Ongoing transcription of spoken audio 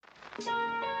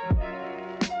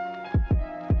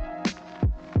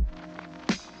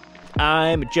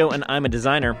I'm Joe, and I'm a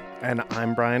designer. And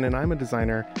I'm Brian, and I'm a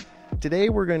designer. Today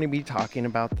we're going to be talking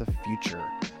about the future.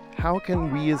 How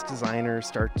can we as designers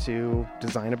start to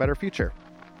design a better future?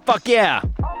 Fuck yeah!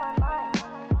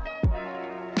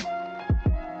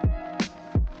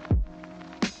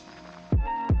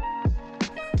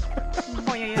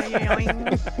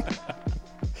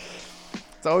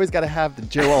 It's always got to have the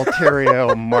Joe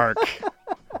Alterio mark.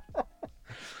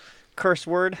 Curse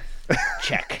word?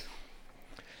 Check.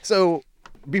 So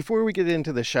before we get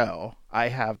into the show, I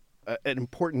have an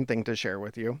important thing to share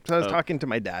with you. So I was talking to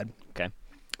my dad. Okay.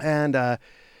 And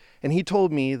he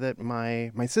told me that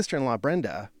my sister-in-law,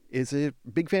 Brenda, is a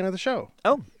big fan of the show.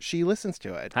 Oh. She listens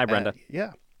to it. Hi, Brenda.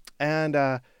 Yeah. And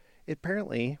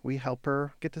apparently we help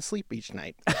her get to sleep each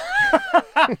night.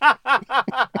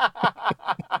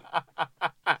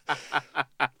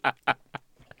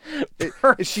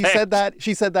 She said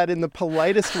that in the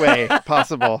politest way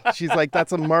possible. She's like,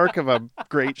 that's a mark of a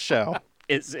great show.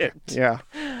 Is it? Yeah.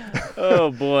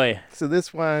 Oh, boy. So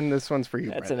this one's for you.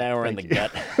 That's Brenda. an hour Thank in you. the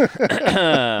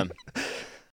gut.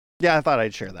 Yeah, I thought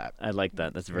I'd share that. I like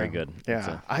that. That's very good.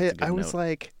 Yeah. That's a good I was note.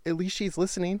 like, at least she's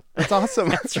listening. That's awesome.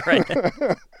 That's right.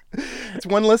 It's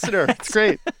one listener. It's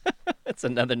great. That's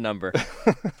another number.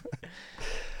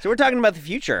 So we're talking about the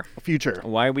future. Future.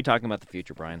 Why are we talking about the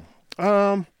future, Brian?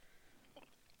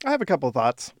 I have a couple of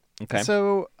thoughts. Okay.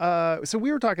 So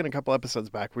we were talking a couple episodes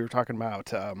back. We were talking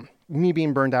about me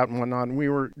being burned out and whatnot. And we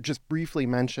were just briefly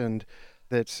mentioned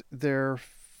that there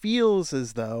feels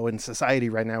as though in society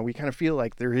right now, we kind of feel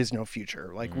like there is no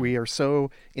future. Like we are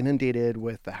so inundated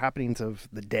with the happenings of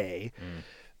the day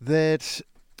that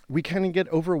we kind of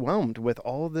get overwhelmed with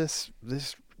all this,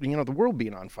 the world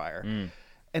being on fire.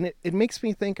 And it makes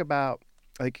me think about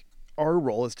like our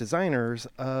role as designers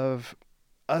of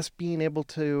us being able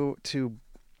to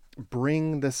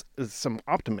bring this some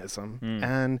optimism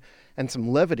and some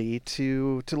levity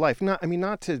to life.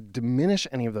 Not to diminish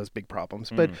any of those big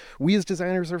problems, but we as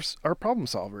designers are problem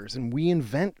solvers, and we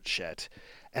invent shit,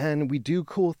 and we do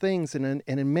cool things, and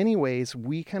in many ways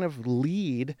we kind of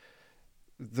lead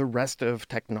the rest of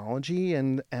technology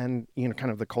and kind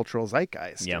of the cultural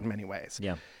zeitgeist in many ways.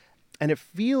 Yeah. And it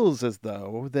feels as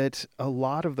though that a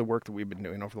lot of the work that we've been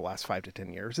doing over the last 5 to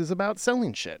 10 years is about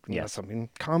selling shit. Yes. Something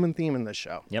common theme in this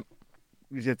show. Yep.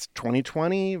 It's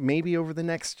 2020, maybe over the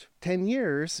next 10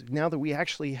 years, now that we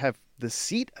actually have the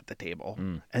seat at the table.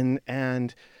 And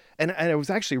I was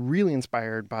actually really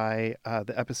inspired by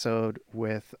the episode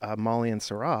with Molly and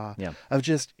Sarah of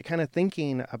just kind of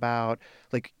thinking about,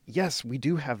 like, yes, we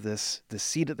do have this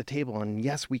seat at the table, and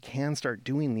yes, we can start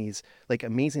doing these like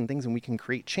amazing things, and we can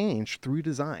create change through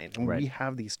design, and we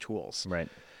have these tools. Right.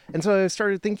 And so I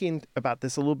started thinking about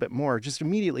this a little bit more just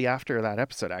immediately after that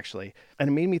episode, actually. And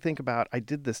it made me think about, I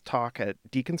did this talk at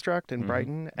Deconstruct in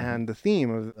Brighton, and the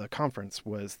theme of the conference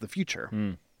was the future.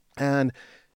 And a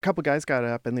couple guys got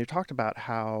up and they talked about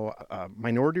how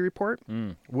Minority Report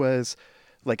was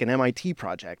like an MIT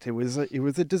project. It was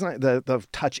a design, the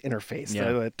touch interface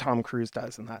that Tom Cruise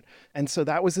does and that. And so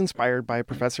that was inspired by a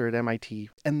professor at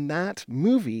MIT. And that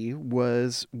movie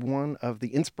was one of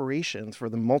the inspirations for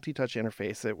the multi-touch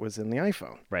interface that was in the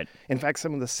iPhone. Right. In fact,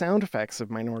 some of the sound effects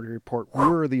of Minority Report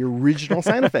were the original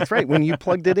sound effects, right? When you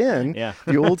plugged it in,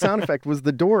 the old sound effect was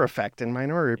the door effect in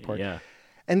Minority Report. Yeah.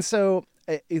 And so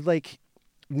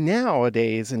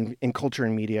nowadays in culture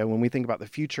and media, when we think about the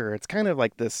future, it's kind of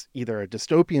like this, either a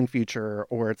dystopian future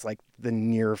or it's like the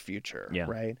near future,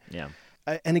 right? Yeah.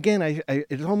 And again,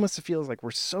 it almost feels like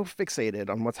we're so fixated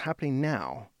on what's happening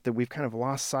now that we've kind of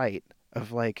lost sight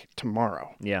of like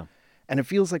tomorrow. Yeah. And it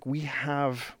feels like we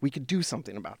could do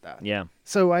something about that. Yeah.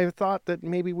 So I thought that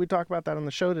maybe we'd talk about that on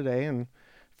the show today and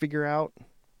figure out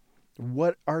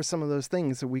what are some of those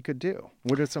things that we could do?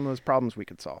 What are some of those problems we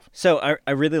could solve? So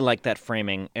I really like that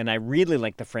framing, and I really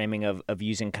like the framing of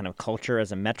using kind of culture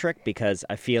as a metric, because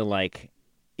I feel like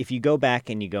if you go back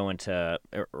and you go into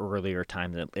earlier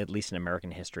times, at least in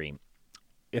American history,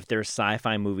 if there's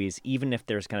sci-fi movies, even if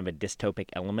there's kind of a dystopic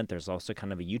element, there's also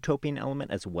kind of a utopian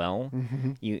element as well.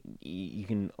 You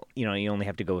can, you only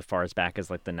have to go as far as back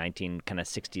as like the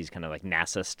 1960s kind of like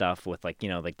NASA stuff with like,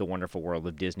 like The Wonderful World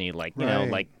of Disney, like,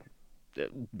 like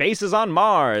bases on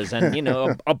Mars and,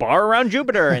 a bar around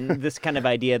Jupiter, and this kind of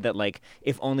idea that like,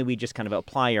 if only we just kind of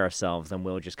apply ourselves, then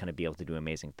we'll just kind of be able to do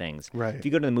amazing things. Right. If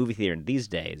you go to the movie theater these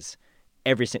days,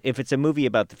 if it's a movie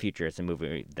about the future, it's a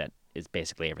movie that is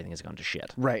basically everything has gone to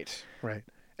shit. Right.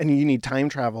 And you need time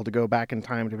travel to go back in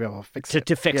time to be able to fix it.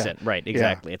 To fix Yeah. it, right?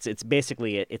 Exactly. It's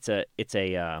basically it's a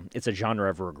genre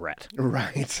of regret.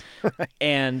 Right.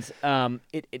 And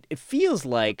it feels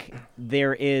like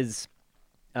there is,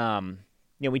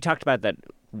 we talked about that.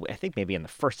 I think maybe in the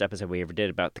first episode we ever did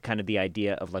about the kind of the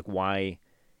idea of like why,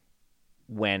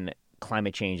 when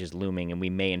climate change is looming and we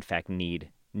may in fact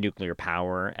need nuclear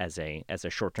power as a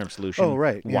short-term solution. Oh,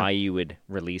 right. Yeah. Why you would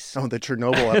release Oh, the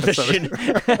Chernobyl episode.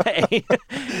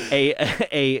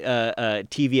 a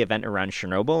TV event around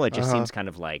Chernobyl. It just seems kind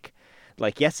of like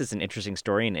yes, it's an interesting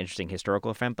story, an interesting historical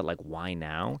event, but like why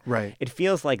now? Right. It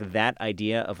feels like that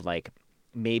idea of like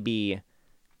maybe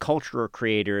cultural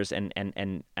creators and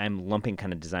I'm lumping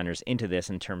kind of designers into this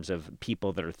in terms of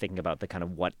people that are thinking about the kind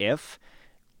of what if,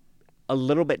 a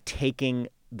little bit taking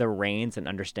the reins and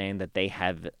understand that they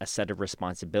have a set of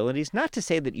responsibilities. Not to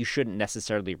say that you shouldn't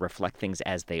necessarily reflect things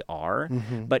as they are,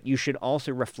 but you should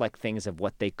also reflect things of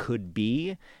what they could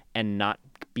be and not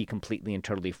be completely and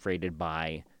totally freighted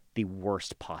by the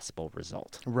worst possible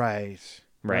result. Right.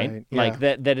 Right? Yeah. Like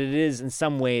that it is, in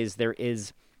some ways, there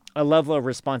is a level of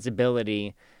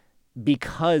responsibility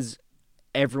because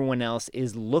everyone else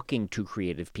is looking to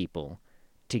creative people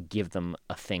to give them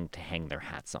a thing to hang their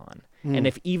hats on. And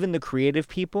if even the creative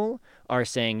people are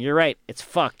saying, you're right, it's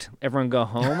fucked, everyone go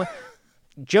home,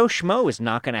 Joe Schmo is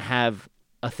not going to have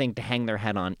a thing to hang their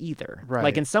hat on either. Right.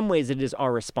 Like in some ways it is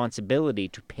our responsibility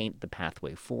to paint the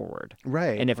pathway forward.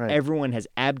 Right. And if right. everyone has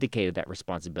abdicated that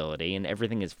responsibility and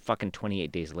everything is fucking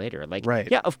 28 days later, like, Right.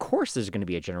 yeah, of course there's going to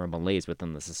be a general malaise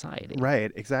within the society.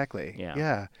 Right, exactly.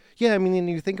 Yeah. Yeah, I mean, and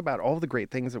you think about all the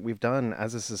great things that we've done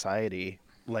as a society,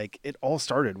 like it all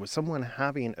started with someone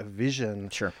having a vision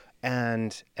Sure.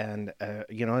 and an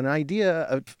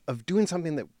idea of doing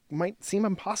something that might seem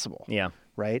impossible. Yeah.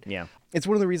 Right? Yeah. It's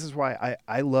one of the reasons why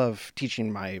I love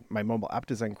teaching my mobile app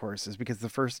design courses, because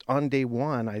on day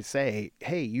one, I say,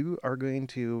 hey, you are going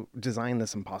to design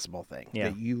this impossible thing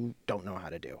that you don't know how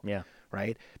to do. Yeah.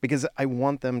 Right? Because I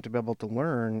want them to be able to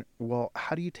learn, well,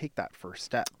 how do you take that first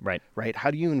step? Right. Right?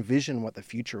 How do you envision what the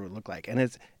future would look like? And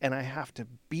I have to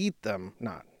beat them,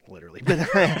 not literally, but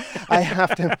I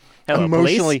have to Hello,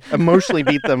 emotionally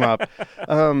beat them up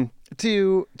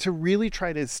to really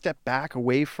try to step back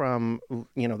away from,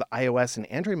 the iOS and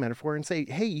Android metaphor and say,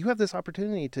 hey, you have this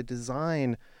opportunity to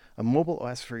design a mobile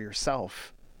OS for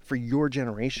yourself, for your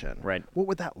generation. Right. What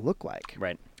would that look like?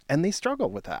 Right. And they struggle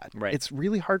with that. Right. It's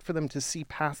really hard for them to see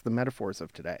past the metaphors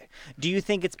of today. Do you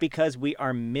think it's because we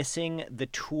are missing the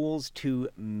tools to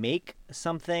make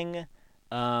something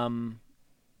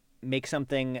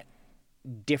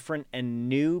different and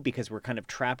new because we're kind of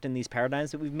trapped in these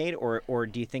paradigms that we've made, or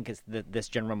do you think it's that this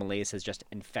general malaise has just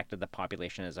infected the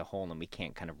population as a whole and we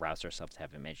can't kind of rouse ourselves to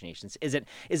have imaginations? Is it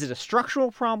a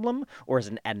structural problem or is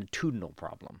it an attitudinal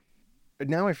problem?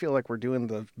 Now I feel like we're doing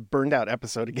the burned out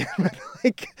episode again.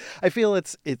 Like, I feel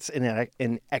it's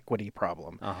an equity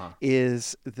problem.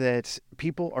 Is that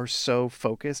people are so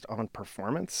focused on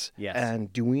performance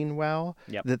and doing well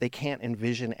that they can't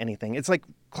envision anything. It's like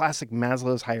classic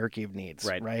Maslow's hierarchy of needs,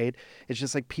 right? It's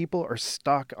just like people are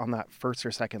stuck on that first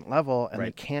or second level and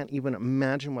they can't even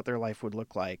imagine what their life would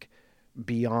look like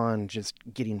beyond just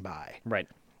getting by. Right.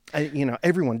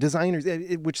 Everyone, designers,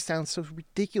 which sounds so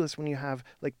ridiculous when you have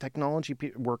like technology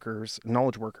workers,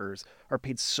 knowledge workers are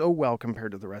paid so well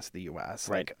compared to the rest of the U.S.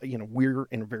 Right. Like, we're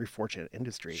in a very fortunate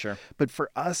industry. Sure. But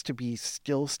for us to be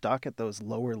still stuck at those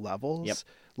lower levels,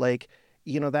 like,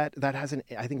 that has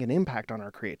I think an impact on our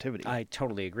creativity. I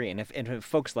totally agree. And if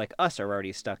folks like us are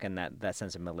already stuck in that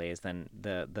sense of malaise, then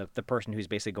the person who's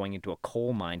basically going into a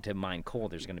coal mine to mine coal,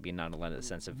 there's going to be not a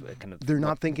sense of kind of... They're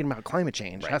not thinking about climate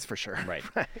change, that's for sure. Right.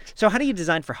 So how do you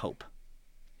design for hope?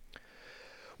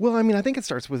 Well, I mean, I think it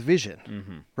starts with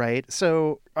vision, right?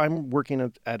 So I'm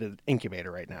working at an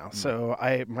incubator right now. So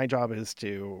my job is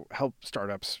to help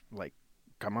startups like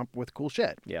come up with cool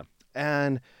shit. Yeah.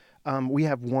 And we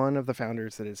have one of the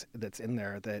founders that's in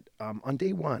there that on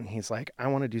day one, he's like, I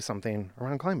want to do something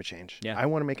around climate change. Yeah. I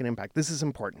want to make an impact. This is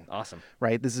important. Awesome.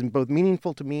 Right? This is both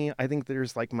meaningful to me. I think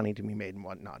there's like money to be made and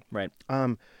whatnot. Right.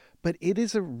 But it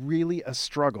is really a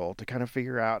struggle to kind of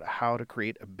figure out how to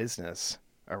create a business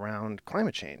around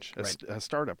climate change, a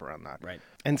startup around that. Right.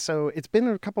 And so it's been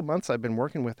a couple months I've been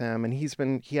working with him, and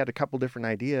he had a couple different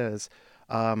ideas.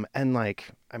 And like,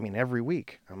 I mean, every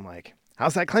week I'm like,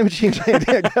 how's that climate change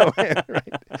idea going?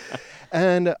 Right.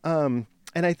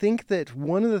 And I think that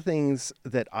one of the things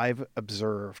that I've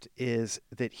observed is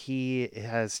that he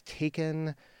has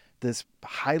taken this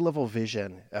high level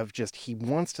vision of just, he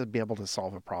wants to be able to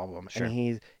solve a problem. Sure.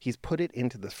 And he's put it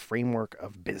into the framework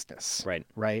of business. Right.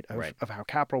 Right. Of how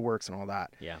capital works and all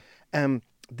that. Yeah.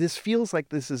 this feels like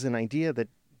this is an idea that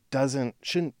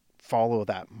shouldn't follow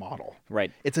that model.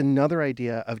 Right. It's another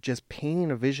idea of just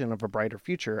painting a vision of a brighter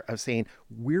future, of saying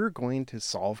we're going to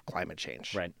solve climate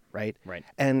change. Right. Right. Right.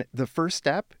 And the first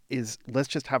step is, let's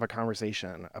just have a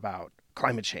conversation about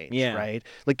climate change. Yeah. Right.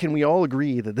 Like, can we all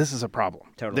agree that this is a problem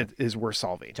Totally. that is worth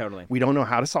solving? Totally. We don't know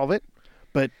how to solve it,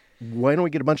 but why don't we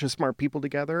get a bunch of smart people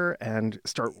together and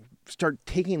start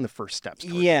taking the first steps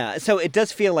towards Yeah, so it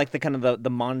does feel like the kind of the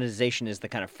monetization is the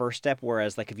kind of first step,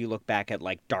 whereas like if you look back at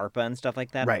like DARPA and stuff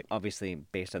like that, Right. obviously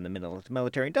based on the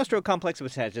military industrial complex,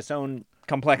 which has its own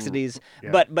complexities,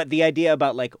 Yeah. but the idea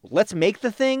about like let's make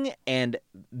the thing and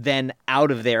then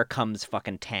out of there comes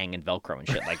fucking Tang and Velcro and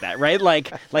shit like that, right? Like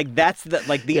that's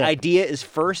the Yeah. idea is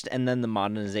first and then the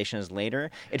monetization is later.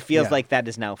 It feels Yeah. like that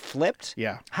is now flipped.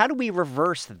 Yeah. How do we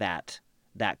reverse that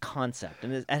concept,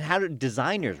 and how do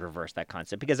designers reverse that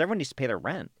concept, because everyone needs to pay their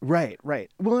rent? Right.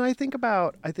 Well, I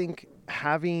think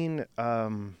having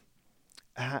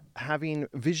having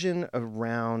vision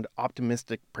around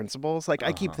optimistic principles. Like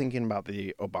I keep thinking about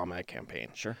the Obama campaign.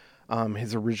 Sure.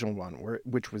 His original one,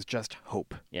 which was just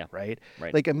hope. Yeah. Right.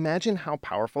 Right. Like imagine how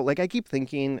powerful. Like I keep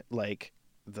thinking like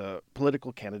the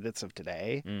political candidates of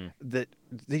today that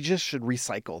they just should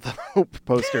recycle the hope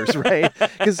posters, right?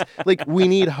 Because like we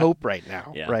need hope right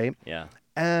now, Yeah. right? Yeah.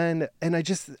 And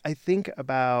I think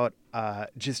about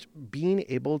just being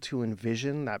able to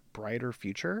envision that brighter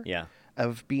future Yeah.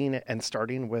 of being and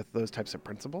starting with those types of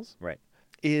principles Right.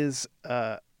 is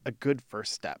a good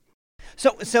first step.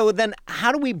 So then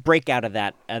how do we break out of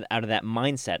that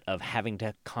mindset of having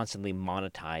to constantly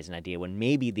monetize an idea when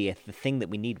maybe the thing that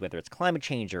we need, whether it's climate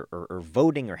change or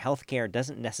voting or healthcare,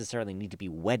 doesn't necessarily need to be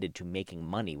wedded to making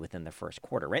money within the first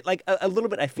quarter, right? Like a little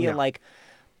bit, I feel like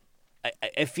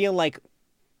I feel like,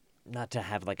 not to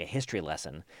have like a history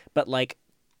lesson, but like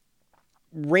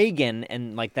Reagan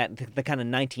and like that the kind of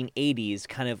 1980s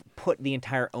kind of put the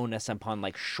entire onus upon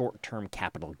like short-term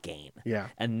capital gain. Yeah.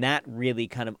 And that really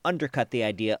kind of undercut the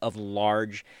idea of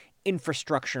large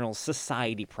infrastructural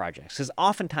society projects, because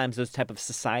oftentimes those type of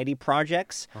society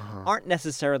projects aren't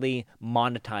necessarily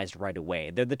monetized right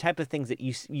away. They're the type of things that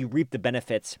you reap the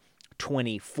benefits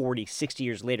 20, 40, 60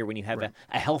 years later when you have a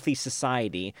healthy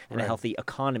society and a healthy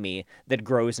economy that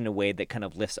grows in a way that kind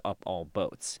of lifts up all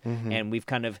boats. And we've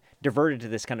kind of diverted to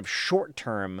this kind of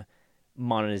short-term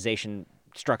monetization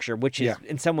structure, which is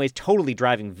in some ways totally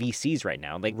driving VCs right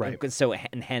now. Like, so,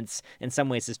 and hence in some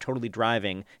ways is totally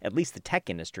driving at least the tech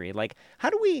industry. Like,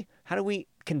 how do we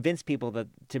convince people that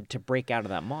to break out of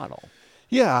that model?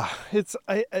 Yeah, it's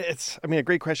a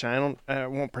great question. I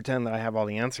won't pretend that I have all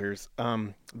the answers.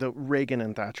 The Reagan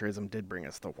and Thatcherism did bring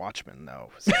us The Watchmen, though.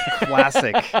 It's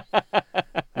classic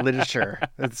literature.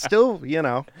 It's still,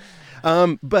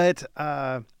 but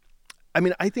I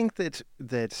think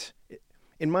that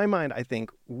in my mind, I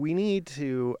think we need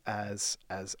to, as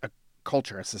a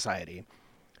culture, a society,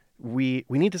 we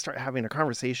need to start having a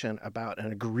conversation about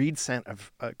an agreed set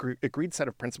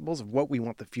of principles of what we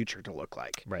want the future to look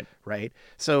like. Right.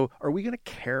 So, are we going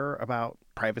to care about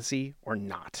privacy or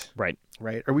not? Right.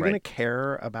 Are we going to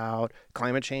care about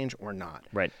climate change or not?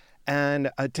 Right.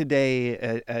 And today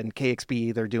at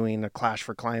KXP, they're doing a Clash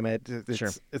for Climate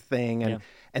thing.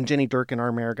 And Jenny Durk and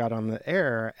our mayor got on the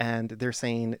air, and they're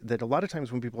saying that a lot of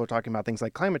times when people are talking about things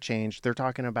like climate change, they're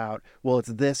talking about, well, it's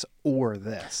this or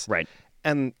this. Right.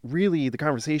 And really, the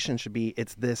conversation should be,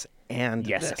 it's this and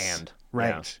this. And.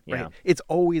 Right. Yeah. Right. It's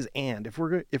always and. If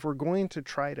we're going to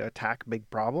try to attack big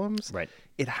problems,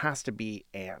 it has to be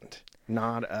and.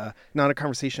 Not a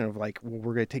conversation of like, well,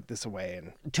 we're going to take this away.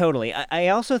 And totally. I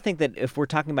also think that if we're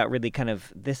talking about really kind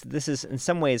of this is in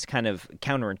some ways kind of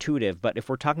counterintuitive, but if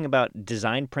we're talking about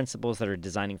design principles that are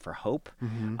designing for hope,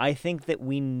 I think that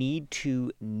we need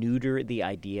to neuter the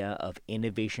idea of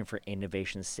innovation for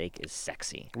innovation's sake is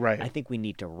sexy. Right. I think we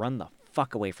need to run the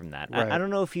fuck away from that. Right. I don't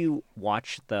know if you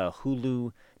watch the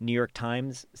Hulu New York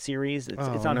Times series. It's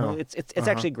on Hulu. It's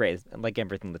actually great, like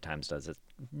everything the Times does. It's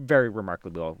very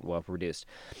remarkably well produced.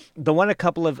 The one a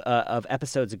couple of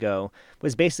episodes ago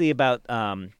was basically about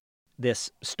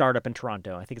this startup in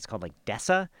Toronto. I think it's called like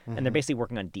Dessa, and they're basically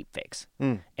working on deep fakes.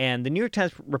 And the New York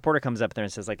Times reporter comes up there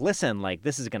and says like, listen, like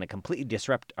this is going to completely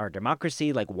disrupt our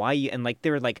democracy. Like why you, and like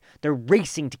they're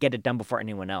racing to get it done before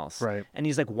anyone else. Right. And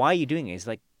he's like, why are you doing it? He's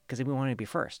like, because we wanted to be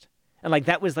first. And like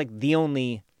that was like the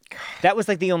only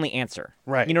answer.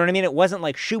 Right. You know what I mean? It wasn't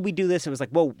like, should we do this? It was like,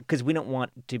 well, because we didn't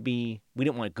want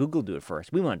Google to do it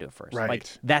first. We want to do it first. Right. Like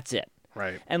that's it.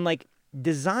 Right. And like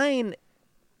design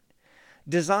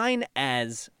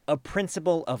as a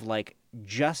principle of like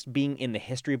just being in the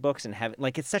history books and having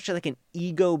like, it's such like an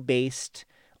ego-based,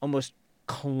 almost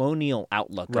colonial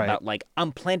outlook Right. about like,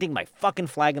 I'm planting my fucking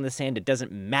flag in the sand. It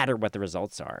doesn't matter what the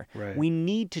results are. Right. We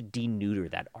need to deneuter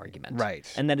that argument. Right.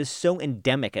 And that is so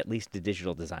endemic, at least to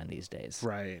digital design these days.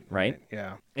 Right.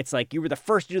 Yeah. It's like you were the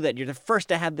first to do that. You're the first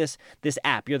to have this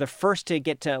app. You're the first to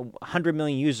get to 100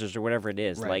 million users or whatever it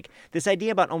is. Right. Like this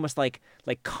idea about almost like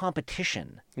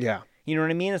competition. Yeah. You know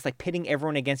what I mean? It's like pitting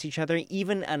everyone against each other,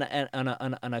 even on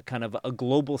a kind of a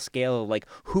global scale of like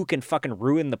who can fucking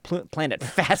ruin the planet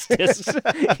fastest.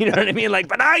 You know what I mean? Like,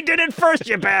 but I did it first,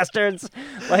 you bastards.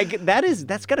 Like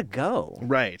that's gotta go.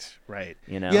 Right.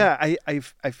 You know? Yeah,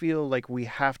 I feel like we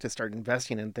have to start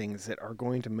investing in things that are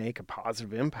going to make a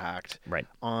positive impact Right.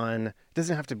 on, it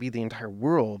doesn't have to be the entire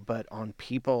world, but on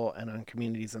people and on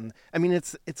communities. And I mean,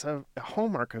 it's a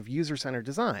hallmark of user-centered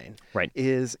design. Right.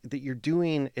 Is that you're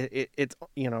doing it's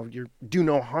you do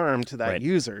no harm to that Right.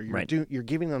 user. Right. You're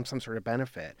giving them some sort of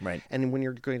benefit. Right. And when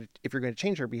if you're going to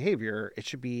change their behavior, it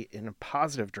should be in a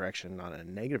positive direction, not a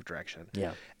negative direction.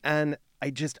 Yeah. And I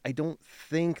don't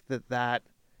think that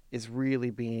is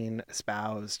really being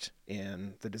espoused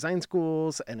in the design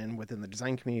schools and within the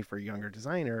design community for younger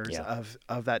designers. Yeah.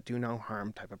 Of that do no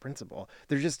harm type of principle.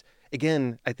 They're just,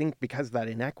 again, I think because of that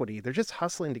inequity, they're just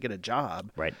hustling to get a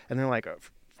job. Right. And they're like,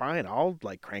 fine, I'll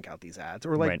like crank out these ads.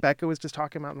 Or like Right. Becca was just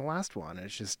talking about in the last one.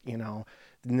 It's just,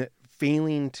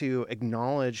 failing to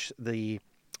acknowledge the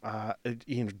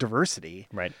diversity.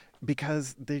 Right.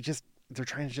 Because they're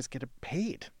trying to just get it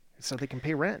paid so they can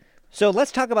pay rent. So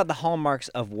let's talk about the hallmarks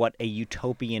of what a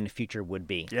utopian future would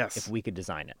be. Yes. If we could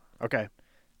design it. Okay,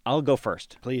 I'll go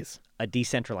first. please. A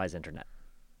decentralized internet.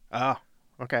 Oh,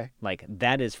 okay. Like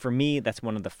that is, for me, that's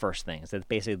one of the first things. That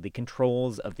basically the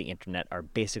controls of the internet are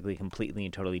basically completely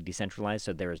and totally decentralized.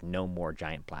 So there is no more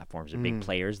giant platforms or big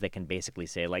players that can basically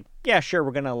say like, yeah, sure,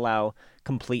 we're going to allow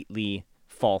completely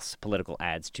false political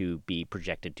ads to be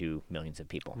projected to millions of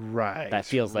people. Right. That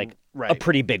feels like right. a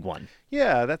pretty big one.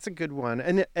 Yeah, that's a good one.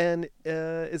 And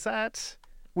is that,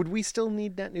 would we still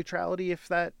need net neutrality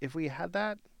if we had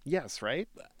that? Yes, right?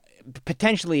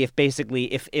 Potentially, I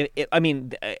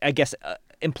guess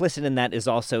implicit in that is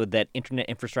also that internet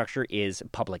infrastructure is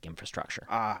public infrastructure.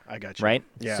 Ah, I got you. Right?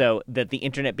 Yeah. So that the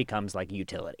internet becomes like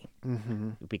utility.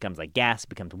 Mm-hmm. It becomes like gas,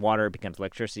 becomes water, becomes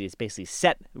electricity. It's basically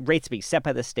rates being set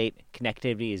by the state.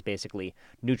 Connectivity is basically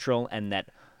neutral, and that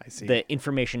I see. the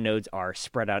information nodes are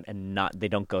spread out and they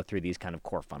don't go through these kind of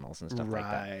core funnels and stuff like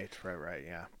that. Right,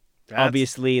 yeah.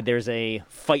 Obviously, there's a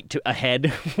fight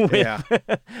ahead with Yeah.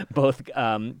 both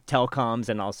telecoms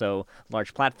and also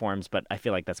large platforms, but I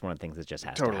feel like that's one of the things that just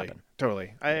has to happen.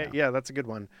 Totally. Yeah, that's a good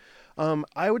one.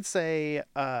 I would say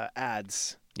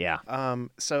ads. Yeah,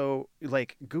 So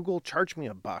like Google, charge me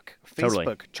 $1. Totally.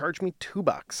 Facebook, charge me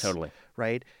 $2. totally.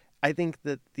 Right. I think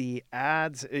that the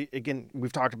ads, again,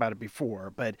 we've talked about it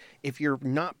before, but if you're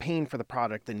not paying for the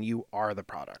product, then you are the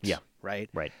product. Yeah. Right.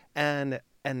 Right. And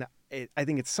I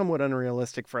think it's somewhat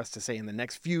unrealistic for us to say in the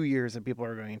next few years that people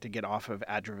are going to get off of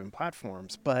ad-driven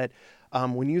platforms. But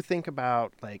when you think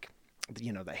about like,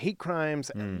 the hate crimes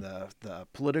and the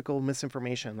political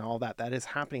misinformation and all that is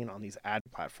happening on these ad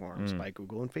platforms by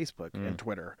Google and Facebook and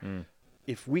Twitter.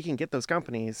 If we can get those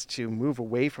companies to move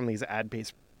away from these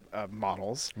ad-based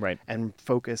models, Right. and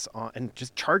focus on and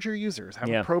just charge your users, have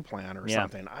a pro plan or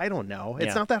something. I don't know.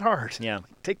 It's not that hard. Yeah.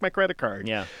 Take my credit card.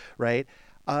 Yeah. Right.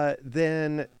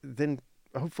 Then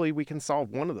hopefully we can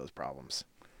solve one of those problems.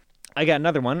 I got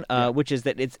another one, which is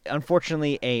that it's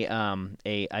unfortunately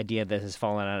a idea that has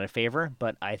fallen out of favor,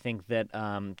 but I think that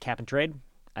cap and trade.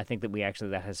 I think that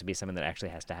that has to be something that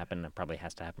actually has to happen. It probably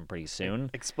has to happen pretty soon.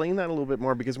 Explain that a little bit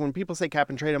more, because when people say cap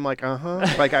and trade, I'm like,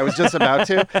 like I was just about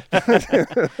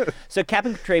to. So cap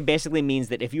and trade basically means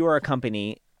that if you are a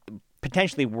company,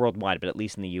 potentially worldwide, but at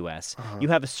least in the U.S., you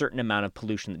have a certain amount of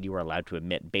pollution that you are allowed to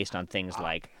emit based on things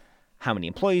like how many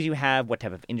employees you have, what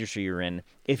type of industry you're in.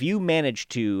 If you manage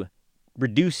to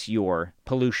reduce your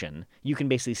pollution, you can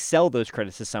basically sell those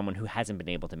credits to someone who hasn't been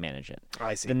able to manage it.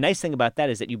 I see. The nice thing about that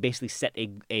is that you basically set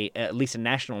at least a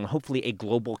national and hopefully a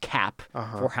global cap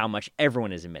for how much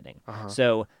everyone is emitting.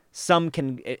 So some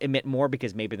can emit more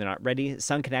because maybe they're not ready.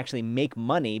 Some can actually make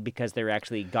money because they're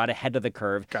actually got ahead of the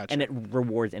curve, Gotcha. and it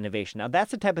rewards innovation. Now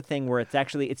that's the type of thing where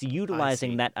it's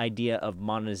utilizing that idea of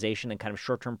monetization and kind of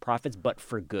short-term profits, but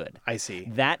for good. I see.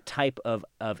 That type of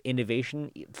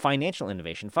innovation, financial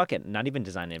innovation, fuck it, not even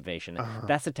design innovation.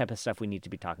 That's the type of stuff we need to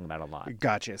be talking about a lot.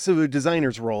 Gotcha. So the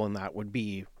designer's role in that would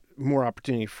be more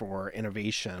opportunity for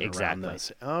innovation around Exactly.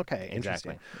 this. Okay,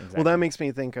 interesting. Exactly. Well, that makes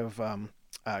me think of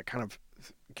kind of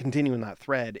continuing that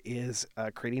thread is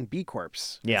creating B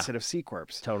Corps instead of C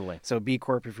Corps. Totally. So B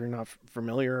Corp, if you're not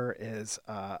familiar, is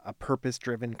a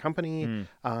purpose-driven company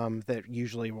that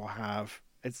usually will have.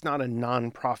 It's not a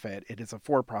non-profit; it is a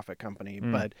for-profit company,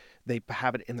 but they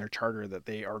have it in their charter that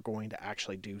they are going to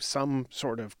actually do some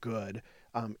sort of good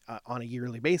on a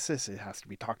yearly basis. It has to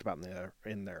be talked about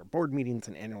in their board meetings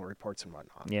and annual reports and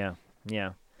whatnot. Yeah,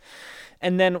 yeah.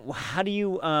 And then how do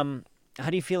you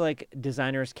feel like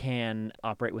designers can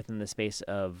operate within the space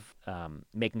of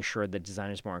making sure that design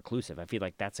is more inclusive? I feel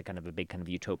like that's a big kind of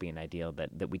utopian ideal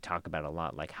that we talk about a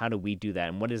lot. Like, how do we do that?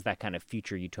 And what does that kind of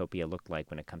future utopia look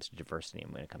like when it comes to diversity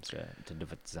and when it comes to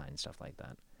design and stuff like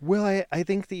that? Well, I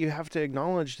think that you have to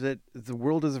acknowledge that the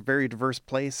world is a very diverse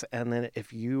place. And then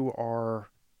if you are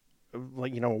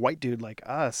like, a white dude like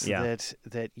us,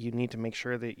 that you need to make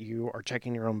sure that you are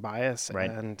checking your own bias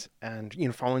and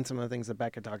following some of the things that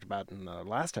Becca talked about in the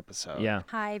last episode. Yeah.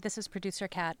 Hi, this is producer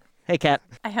Kat. Hey, Kat.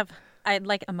 I'd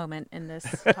like a moment in this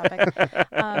topic.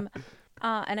 And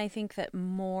I think that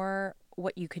more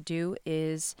what you could do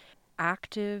is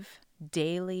active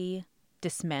daily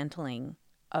dismantling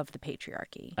of the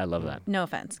patriarchy. I love that. No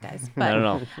offense, guys. But,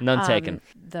 no. None taken.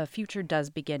 The future does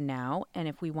begin now. And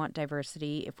if we want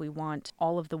diversity, if we want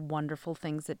all of the wonderful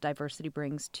things that diversity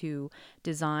brings to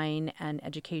design and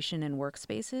education and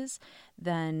workspaces,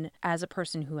 then as a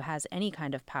person who has any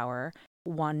kind of power,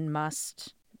 one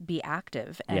must be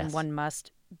active and one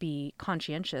must be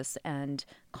conscientious and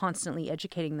constantly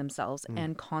educating themselves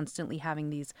and constantly having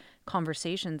these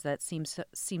conversations that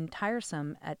seem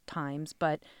tiresome at times,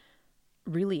 but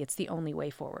really it's the only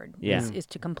way forward is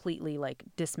to completely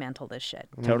dismantle this shit.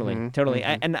 Totally.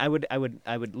 And I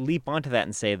would leap onto that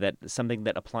and say that something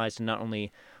that applies to not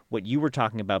only what you were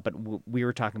talking about, but we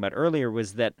were talking about earlier,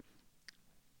 was that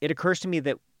it occurs to me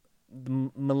that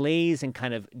the malaise and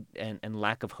and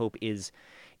lack of hope is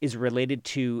related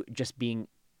to just being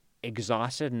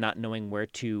exhausted and not knowing where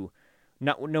to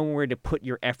put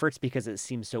your efforts because it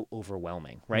seems so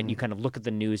overwhelming, right? And you kind of look at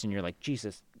the news and you're like,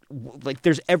 Jesus,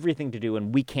 there's everything to do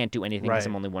and we can't do anything because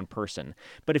I'm only one person.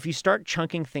 But if you start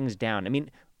chunking things down, I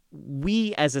mean,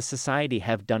 we as a society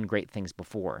have done great things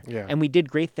before. Yeah. And we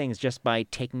did great things just by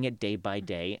taking it day by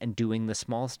day and doing the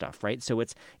small stuff, right? So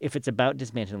if it's about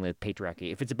dismantling the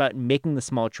patriarchy, if it's about making the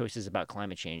small choices about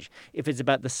climate change, if it's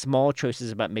about the small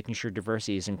choices about making sure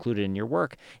diversity is included in your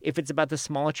work, if it's about the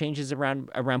small changes around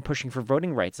pushing for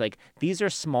voting rights, these are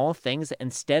small things that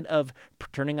instead of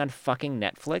turning on fucking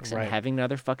Netflix and having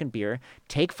another fucking beer,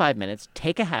 take 5 minutes,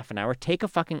 take a half an hour, take a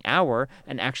fucking hour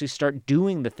and actually start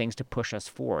doing the things to push us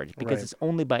forward. Because it's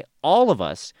only by all of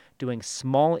us doing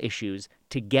small issues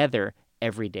together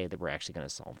every day that we're actually going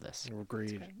to solve this.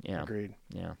 Agreed. Yeah. Agreed.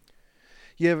 Yeah.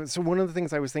 Yeah. So one of the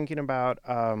things I was thinking about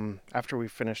after we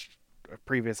finished a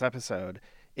previous episode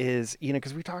is,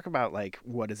 because we talk about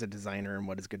what is a designer and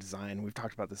what is good design. We've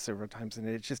talked about this several times, and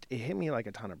it hit me like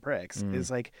a ton of bricks.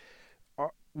 Is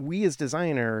we as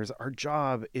designers, our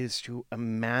job is to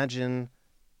imagine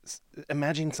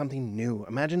something new,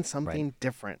 imagine something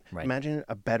different, imagine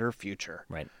a better future,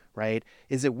 right?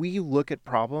 Is that we look at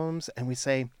problems and we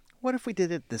say, what if we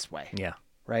did it this way? Yeah.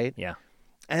 Right? Yeah.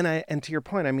 And to your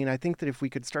point, I mean, I think that if we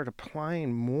could start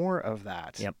applying more of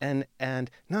that and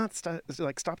not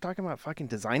stop talking about fucking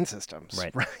design systems,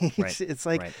 right? It's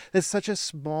it's such a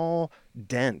small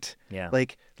dent. Yeah.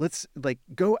 Let's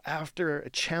go after,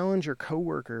 challenge your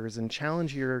coworkers and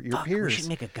challenge your peers. We should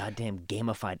make a goddamn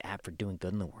gamified app for doing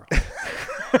good in the world.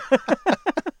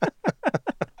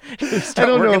 I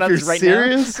don't know if you're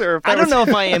serious or if I don't know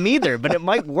if I am either, but it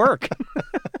might work.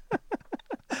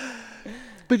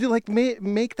 But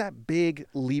make that big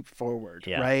leap forward,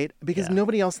 right? Because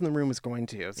nobody else in the room is going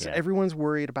to. So everyone's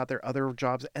worried about their other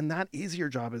jobs, and that is your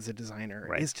job as a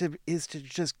designer, is to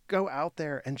just go out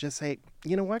there and just say,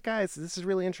 you know what, guys, this is a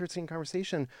really interesting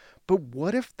conversation, but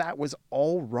what if that was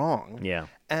all wrong? Yeah.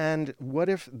 And what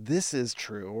if this is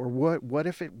true, or what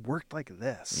if it worked like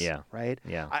this? Yeah. Right?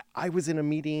 Yeah. I was in a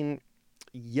meeting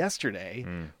yesterday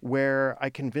where I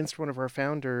convinced one of our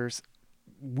founders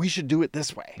we should do it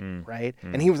this way, right?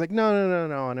 And he was like, no.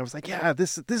 And I was like, yeah,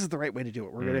 this is the right way to do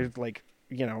it. We're going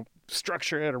to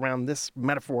structure it around this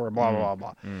metaphor, blah, blah,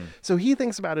 blah. So he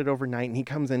thinks about it overnight and he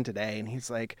comes in today and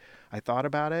he's like, I thought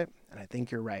about it and I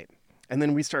think you're right. And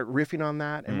then we start riffing on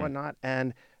that and whatnot.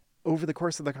 And over the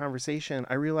course of the conversation,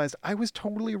 I realized I was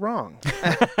totally wrong.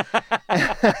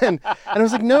 and I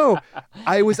was like, no,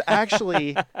 I was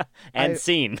actually...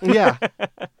 Scene. Yeah.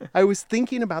 I was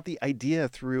thinking about the idea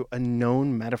through a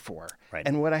known metaphor. Right.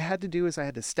 And what I had to do is I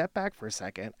had to step back for a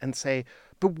second and say,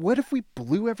 but what if we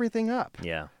blew everything up?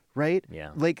 Yeah. right?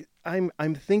 Yeah. Like I'm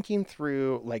thinking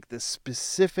through like this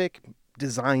specific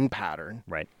design pattern,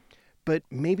 Right. but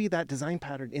maybe that design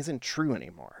pattern isn't true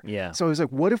anymore. Yeah. So I was like,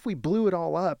 what if we blew it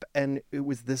all up and it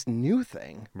was this new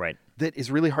thing Right. that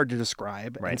is really hard to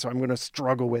describe? Right. And so I'm going to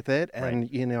struggle with it. And,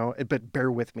 Right. you know, but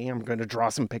bear with me. I'm going to draw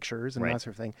some pictures and Right. that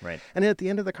sort of thing. Right. And at the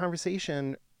end of the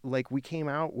conversation, like we came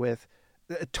out with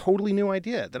a totally new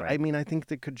idea that, Right. I mean, I think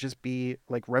that could just be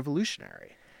like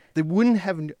revolutionary. That wouldn't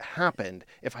have happened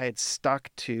if I had stuck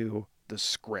to the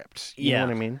script. You know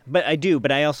what I mean? But I do.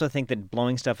 But I also think that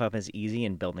blowing stuff up is easy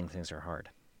and building things are hard.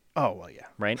 Oh, well, yeah.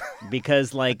 Right?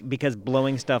 because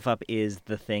blowing stuff up is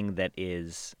the thing that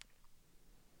is.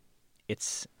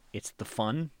 It's the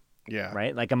fun. Yeah.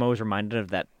 Right? Like I'm always reminded of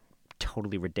that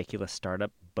totally ridiculous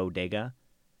startup Bodega.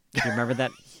 Do you remember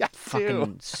that Yeah, I fucking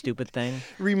do. stupid thing?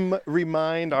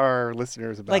 Remind our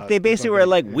listeners about Like they basically were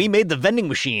like, we made the vending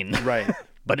machine. Right.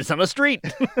 But it's on a street.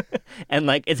 And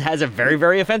like it has a very,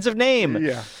 very offensive name.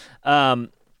 Yeah.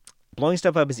 Blowing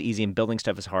stuff up is easy and building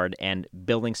stuff is hard, and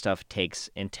building stuff takes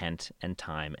intent and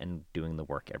time and doing the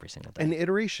work every single day. An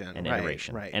iteration. An right,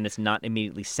 iteration. Right. And it's not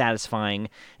immediately satisfying,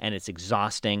 and it's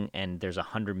exhausting, and there's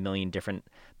 100 million different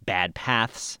bad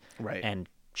paths. Right. And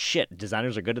shit,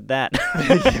 designers are good at that.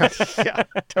 yeah,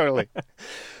 totally.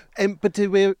 But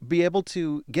to be able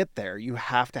to get there, you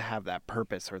have to have that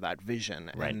purpose or that vision,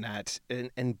 Right. and that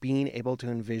and being able to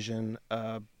envision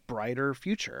a brighter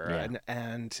future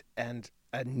Yeah. and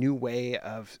a new way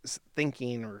of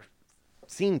thinking or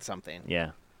seeing something.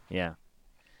 Yeah. Yeah.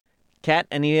 Kat,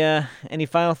 any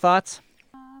final thoughts?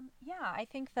 Yeah, I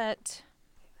think that.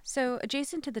 So,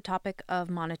 adjacent to the topic of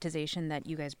monetization that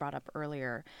you guys brought up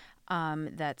earlier,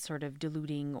 that sort of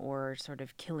diluting or sort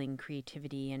of killing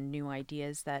creativity and new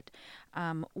ideas, that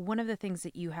one of the things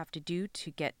that you have to do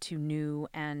to get to new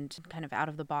and kind of out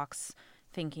of the box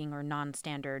thinking or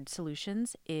non-standard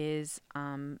solutions is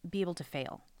be able to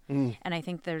fail. And I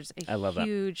think there's I love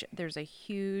that. there's a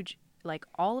huge, like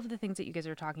all of the things that you guys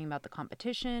are talking about, the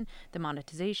competition, the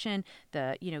monetization,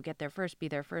 the, you know, get there first, be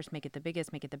there first, make it the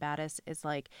biggest, make it the baddest, is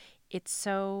like, it's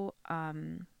so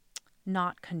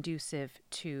not conducive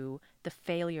to the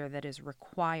failure that is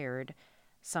required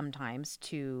sometimes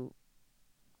to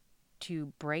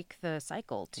break the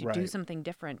cycle, to do Right. something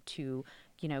different, to,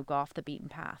 you know, go off the beaten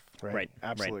path. Right.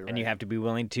 Absolutely. Right. And you have to be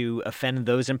willing to offend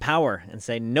those in power and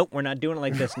say, nope, we're not doing it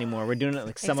like this anymore. We're doing it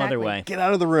like some other Exactly. way. Get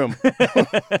out of the room.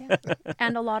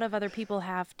 And a lot of other people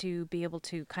have to be able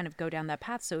to kind of go down that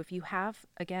path. So if you have,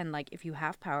 again, like if you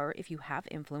have power, if you have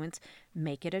influence,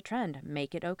 make it a trend,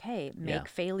 make it okay, make Yeah.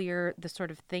 failure the sort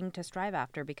of thing to strive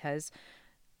after, because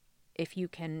if you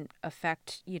can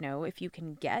affect, you know, if you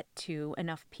can get to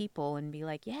enough people and be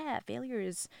like, yeah, failure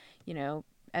is, you know,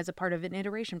 as a part of an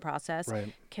iteration process,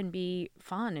 Right. can be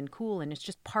fun and cool, and it's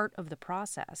just part of the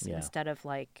process, Yeah. instead of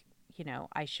like, you know,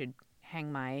 I should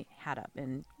hang my hat up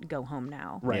and go home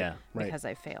now Right. Yeah. Right. because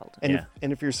I failed. And, Yeah.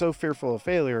 and if you're so fearful of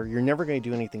failure, you're never going to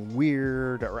do anything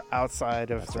weird or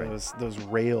outside of those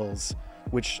rails,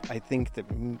 which I think that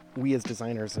we as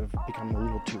designers have become a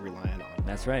little too reliant on.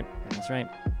 That's right. That's right.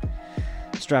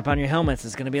 Strap on your helmets.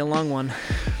 It's going to be a long one.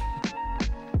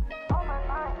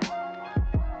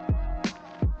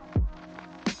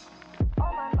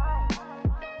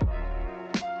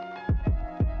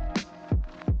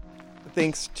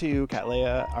 Thanks to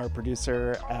Cattleya, our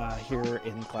producer here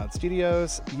in Cloud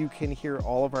Studios. You can hear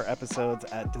all of our episodes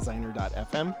at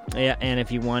designer.fm. Yeah, and if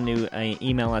you want to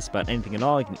email us about anything at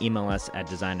all, you can email us at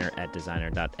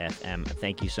designer@designer.fm.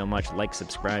 Thank you so much. Like,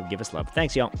 subscribe, give us love.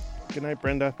 Thanks, y'all. Good night,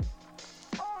 Brenda.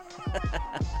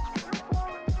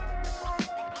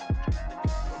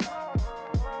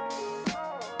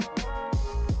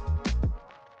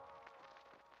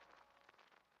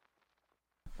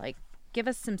 Like, give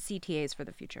us some CTAs for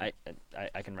the future.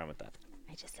 I can run with that.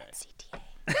 I just said CTA.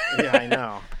 Yeah, I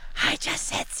know. I just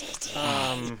said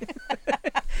CTA.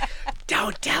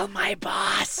 Don't tell my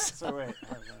boss. So wait.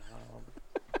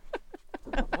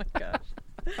 Oh my gosh.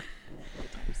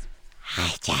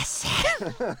 I just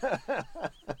said.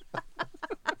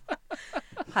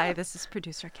 Hi, this is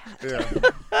producer Kat.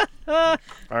 Yeah.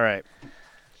 All right.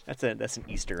 That's an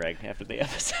Easter egg after the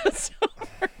episode.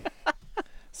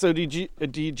 So did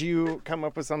you come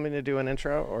up with something to do an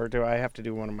intro, or do I have to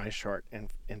do one of my short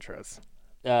intros?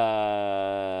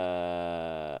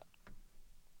 Yeah,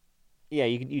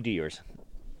 you do yours.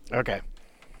 Okay.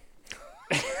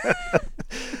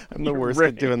 I'm the worst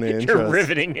at doing the intros. You're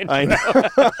riveting intro. I know.